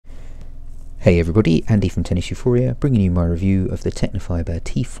Hey everybody, Andy from Tecnifibre bringing you my review of the Tecnifibre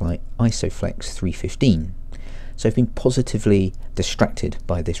T Fight ISO 315. So I've been positively distracted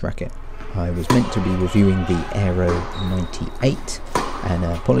by this racket. I was meant to be reviewing the Aero 98, and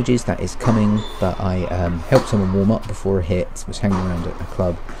apologies, that is coming, but I helped someone warm up before a hit, was hanging around at a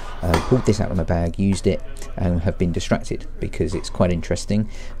club, pulled this out of my bag, used it, and have been distracted because it's quite interesting,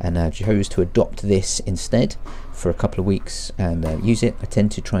 and chose to adopt this instead for a couple of weeks and use it. I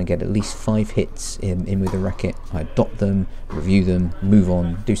tend to try and get at least 5 hits in with a racket. I adopt them, review them, move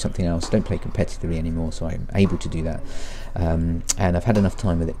on, do something else. Don't play competitively anymore, so I'm able to do that. And I've had enough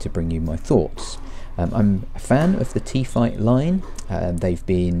time with it to bring you my thoughts. I'm a fan of the T Fight line. They've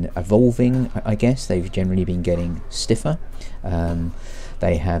been evolving, I guess. They've generally been getting stiffer.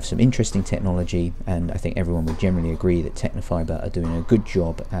 They have some interesting technology, and I think everyone would generally agree that Tecnifibre are doing a good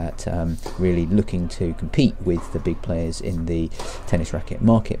job at really looking to compete with the big players in the tennis racket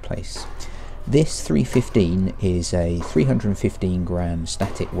marketplace. This 315 is a 315 gram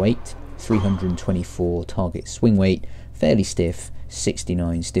static weight, 324 target swing weight, fairly stiff,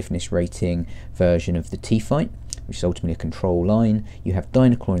 69 stiffness rating version of the T Fight, which is ultimately a control line. You have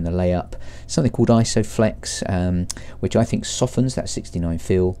Dynaclaw in the layup, something called ISO Flex, which I think softens that 69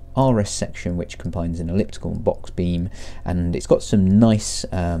 feel, RS section, which combines an elliptical and box beam, and it's got some nice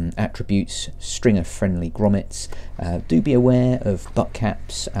attributes, stringer friendly grommets. Do be aware of butt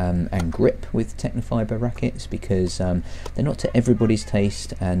caps and grip with Tecnifibre rackets, because they're not to everybody's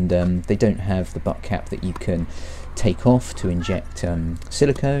taste, and they don't have the butt cap that you can take off to inject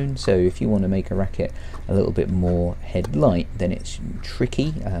silicone. So if you want to make a racket a little bit more head light, then it's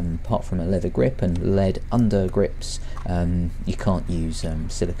tricky. Apart from a leather grip and lead under grips, you can't use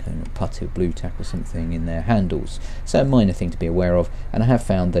silicone or putty or blue tack or something in their handles. So a minor thing to be aware of, and I have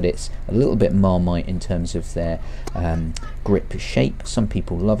found that it's a little bit Marmite in terms of their grip shape. Some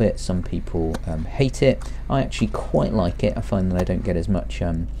people love it, some people hate it. I actually quite like it. I find that I don't get as much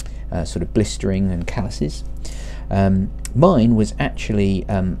sort of blistering and calluses. Mine was actually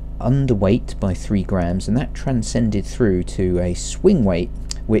underweight by 3 grams, and that transcended through to a swing weight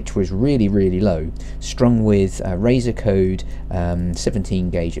which was really low, strung with a razor code 17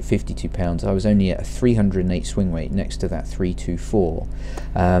 gauge at 52 pounds. I was only at a 308 swing weight next to that 324.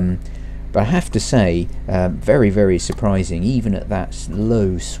 But I have to say, very surprising, even at that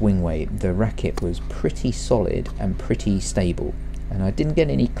low swing weight, the racket was pretty solid and pretty stable. And I didn't get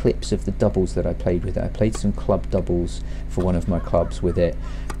any clips of the doubles that I played with it. I played some club doubles for one of my clubs with it.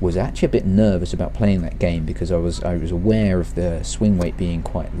 Was actually a bit nervous about playing that game because I was aware of the swing weight being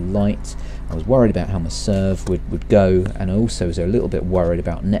quite light. I was worried about how my serve would go, and I also was a little bit worried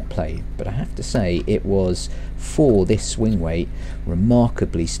about net play. But I have to say, it was, for this swing weight,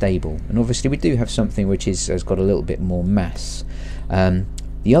 remarkably stable. And obviously we do have something which has got a little bit more mass.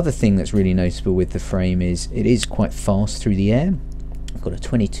 The other thing that's really noticeable with the frame is it is quite fast through the air. I've got a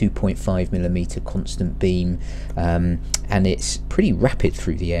 22.5mm constant beam, and it's pretty rapid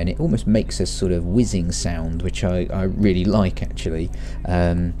through the air, and it almost makes a sort of whizzing sound, which I really like actually.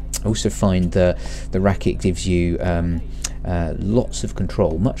 I also find the racket gives you lots of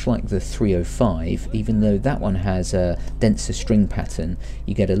control, much like the 305. Even though that one has a denser string pattern,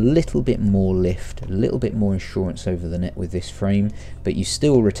 you get a little bit more lift, a little bit more assurance over the net with this frame, but you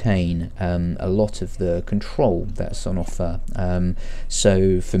still retain a lot of the control that's on offer.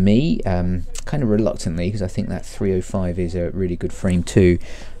 So for me, kind of reluctantly, because I think that 305 is a really good frame too,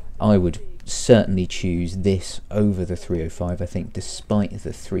 I would certainly choose this over the 305. I think despite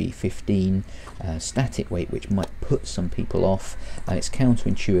the 315 static weight, which might put some people off, it's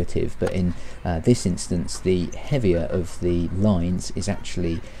counterintuitive, but in this instance the heavier of the lines is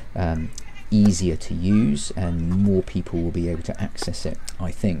actually easier to use, and more people will be able to access it,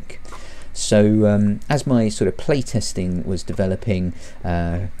 I think. So as my sort of playtesting was developing,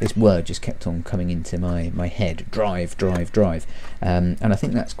 this word just kept on coming into my head: drive. And I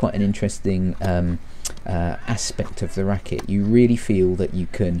think that's quite an interesting aspect of the racket. You really feel that you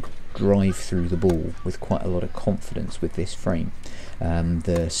can drive through the ball with quite a lot of confidence with this frame.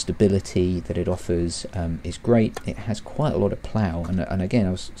 The stability that it offers is great. It has quite a lot of plow, and again,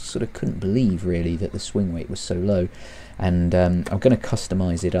 I was sort of couldn't believe really that the swing weight was so low, and I'm going to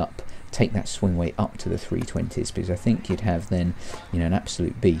customize it up, take that swing weight up to the 320s, because I think you'd have then, you know, an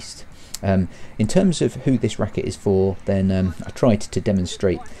absolute beast. In terms of who this racket is for, then I tried to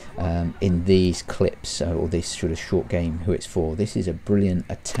demonstrate in these clips, or this sort of short game, who it's for. This is a brilliant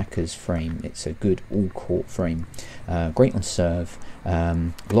attacker's frame. It's a good all-court frame, great on serve,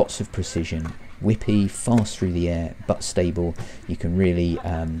 lots of precision, whippy, fast through the air, but stable. You can really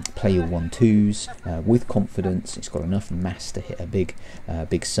play your 1-2s with confidence. It's got enough mass to hit a big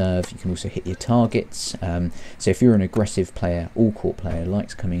serve. You can also hit your targets. So if you're an aggressive player, all-court player,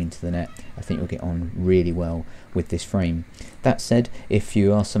 likes coming into the net, I think you'll get on really well with this frame. That said, if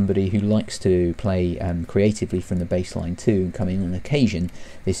you are somebody who likes to play creatively from the baseline too and come in on occasion,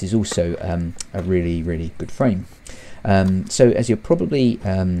 this is also a really good frame. So as you're probably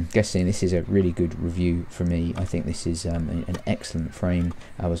guessing, this is a really good review for me. I think this is an excellent frame.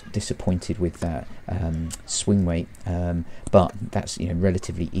 I was disappointed with that swing weight, but that's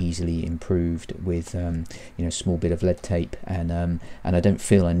relatively easily improved with a small bit of lead tape, and I don't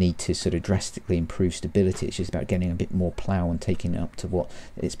feel I need to sort of drastically improve stability. It's just about getting a bit more plow and taking it up to what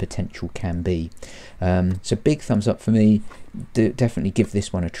its potential can be. So big thumbs up for me. Definitely give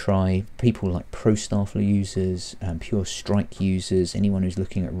this one a try. People like pro staffler users, pure strike users, anyone who's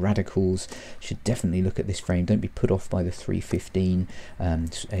looking at radicals should definitely look at this frame. Don't be put off by the 315.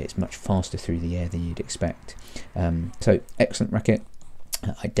 It's much faster through the air than you'd expect. So excellent racket.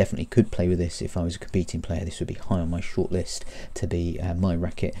 I definitely could play with this if I was a competing player. This would be high on my short list to be my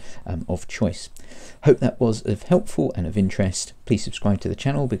racket of choice. Hope that was of helpful and of interest. Please subscribe to the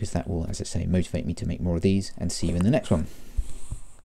channel because that will, as I say, motivate me to make more of these, and see you in the next one.